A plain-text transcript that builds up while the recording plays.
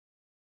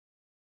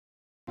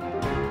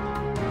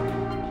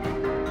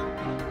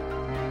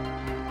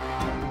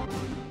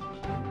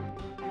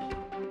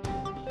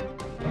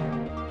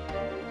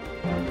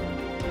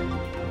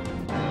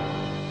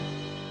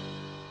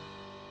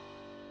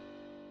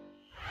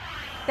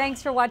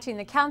Thanks for watching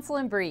the Council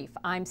in Brief.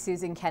 I'm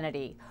Susan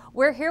Kenedy.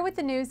 We're here with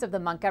the news of the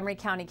Montgomery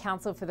County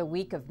Council for the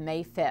week of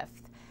May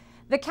 5th.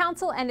 The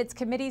Council and its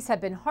committees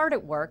have been hard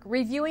at work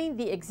reviewing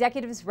the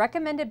Executive's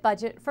recommended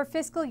budget for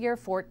fiscal year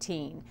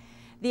 14.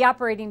 The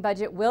operating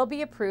budget will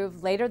be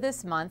approved later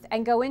this month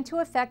and go into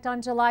effect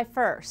on July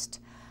 1st.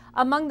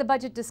 Among the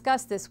budget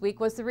discussed this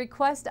week was the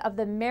request of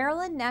the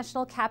Maryland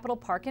National Capital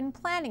Park and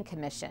Planning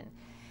Commission.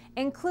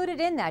 Included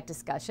in that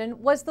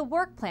discussion was the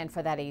work plan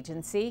for that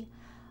agency.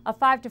 A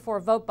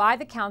 5-4 vote by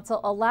the Council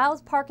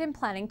allows Park and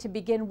Planning to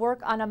begin work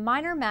on a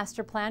minor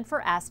master plan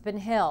for Aspen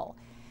Hill.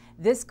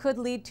 This could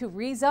lead to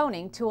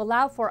rezoning to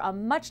allow for a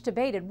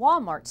much-debated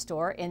Walmart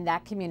store in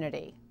that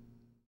community.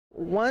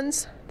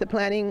 Once the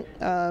planning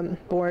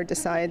board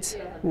decides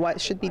what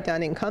should be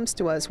done and comes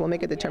to us, we'll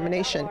make a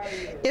determination.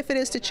 If it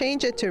is to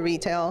change it to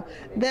retail,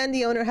 then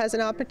the owner has an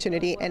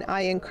opportunity, and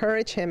I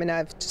encourage him, and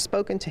I've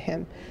spoken to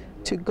him,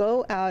 to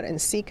go out and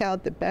seek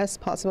out the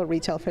best possible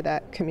retail for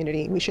that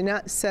community. We should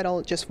not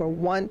settle just for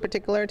one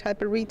particular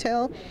type of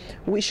retail.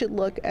 We should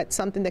look at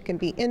something that can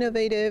be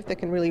innovative, that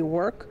can really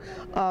work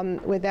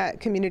with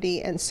that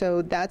community, and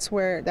so that's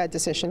where that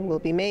decision will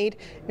be made.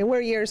 And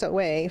we're years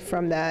away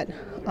from that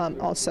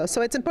also.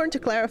 So it's important to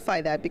clarify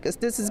that, because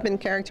this has been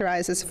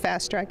characterized as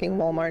fast-tracking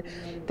Walmart.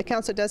 The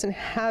council doesn't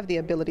have the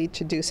ability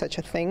to do such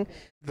a thing.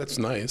 That's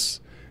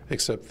nice,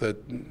 except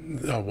that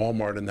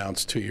Walmart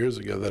announced 2 years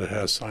ago that it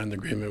has signed an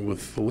agreement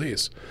with the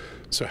lease.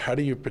 So how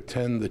do you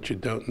pretend that you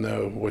don't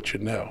know what you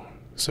know?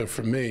 So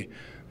for me,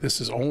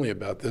 this is only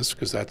about this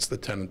because that's the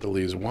tenant the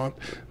lease want.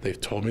 They've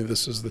told me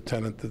this is the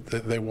tenant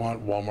that they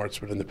want. Walmart's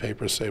been in the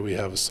paper say we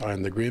have a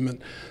signed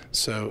agreement.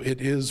 So it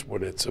is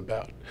what it's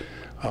about.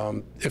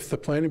 If the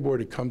planning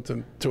board had come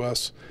to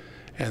us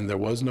and there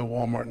was no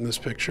Walmart in this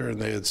picture, and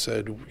they had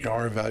said,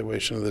 our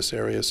evaluation of this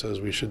area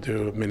says we should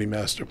do a mini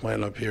master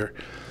plan up here,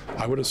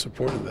 I would have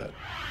supported that.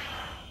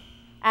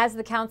 As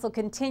the Council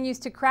continues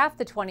to craft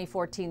the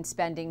 2014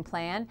 spending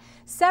plan,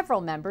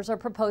 several members are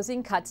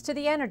proposing cuts to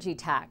the energy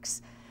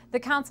tax. The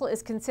Council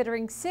is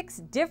considering 6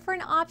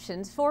 different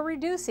options for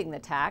reducing the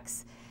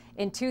tax.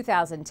 In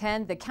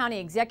 2010, the county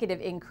executive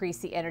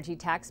increased the energy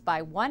tax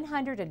by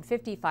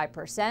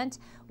 155%,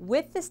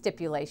 with the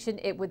stipulation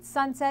it would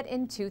sunset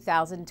in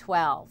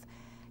 2012.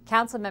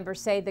 Council members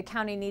say the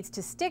county needs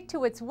to stick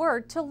to its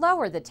word to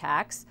lower the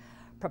tax.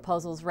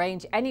 Proposals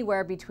range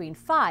anywhere between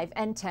 5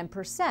 and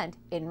 10%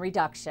 in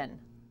reduction.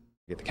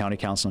 The County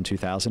Council in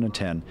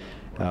 2010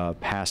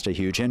 passed a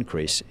huge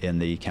increase in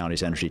the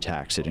county's energy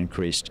tax. It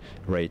increased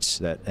rates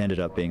that ended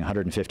up being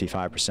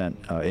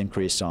 155%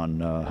 increase on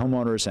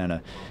homeowners and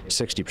a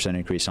 60%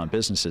 increase on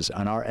businesses.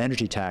 And our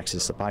energy tax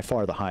is by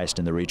far the highest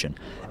in the region,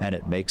 and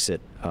it makes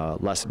it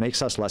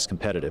makes us less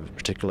competitive,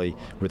 particularly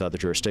with other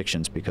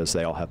jurisdictions, because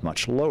they all have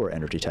much lower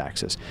energy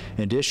taxes.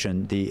 In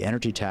addition, the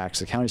energy tax,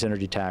 the county's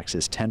energy tax,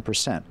 is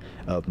 10%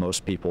 of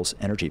most people's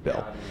energy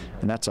bill,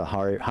 and that's a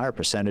higher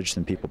percentage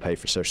than people pay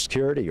for Social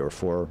Security or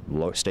for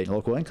state and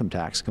local income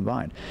tax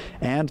combined.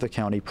 And the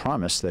county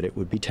promised that it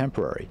would be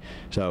temporary.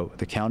 So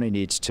the county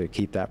needs to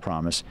keep that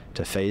promise,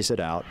 to phase it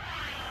out.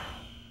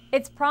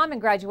 It's prom and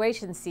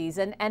graduation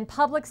season, and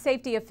public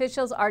safety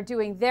officials are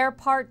doing their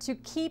part to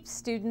keep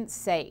students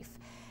safe.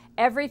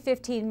 Every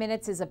 15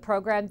 Minutes is a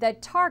program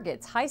that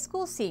targets high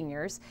school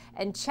seniors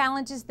and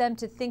challenges them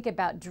to think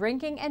about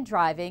drinking and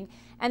driving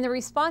and the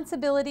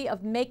responsibility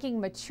of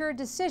making mature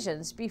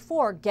decisions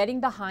before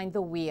getting behind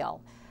the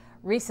wheel.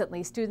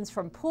 Recently, students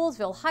from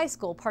Poolesville High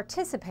School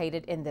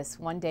participated in this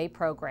one-day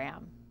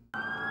program.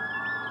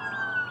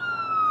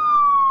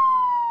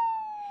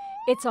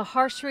 It's a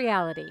harsh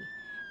reality.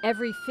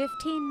 Every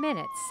 15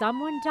 minutes,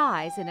 someone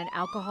dies in an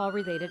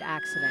alcohol-related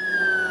accident.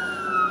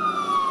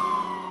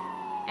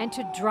 And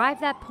to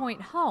drive that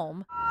point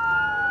home,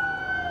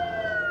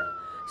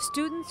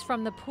 students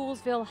from the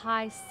Poolesville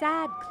High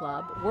SAD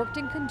Club worked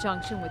in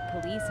conjunction with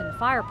police and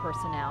fire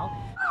personnel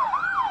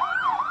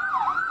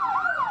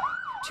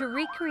to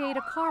recreate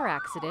a car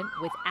accident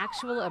with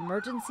actual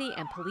emergency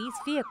and police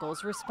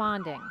vehicles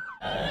responding.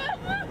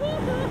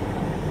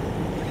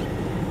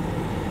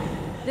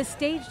 The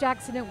staged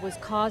accident was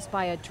caused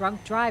by a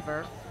drunk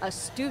driver, a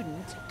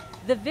student.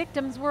 The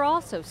victims were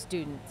also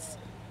students.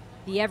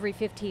 The Every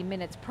 15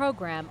 Minutes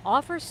program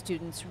offers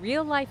students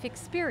real-life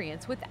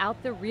experience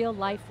without the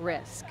real-life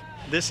risk.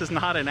 This is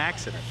not an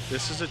accident.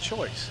 This is a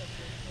choice.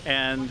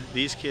 And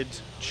these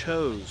kids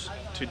chose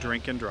to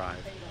drink and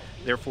drive.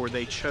 Therefore,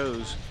 they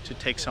chose to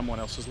take someone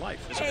else's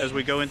life. As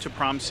we go into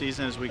prom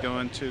season, as we go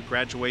into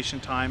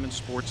graduation time and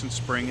sports in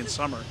spring and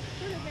summer,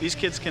 these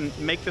kids can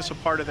make this a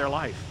part of their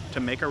life, to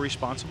make a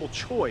responsible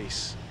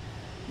choice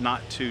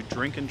not to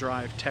drink and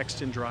drive,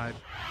 text and drive.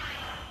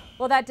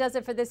 Well, that does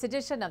it for this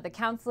edition of the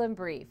Council in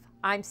Brief.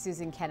 I'm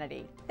Susan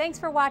Kenedy. Thanks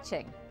for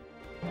watching.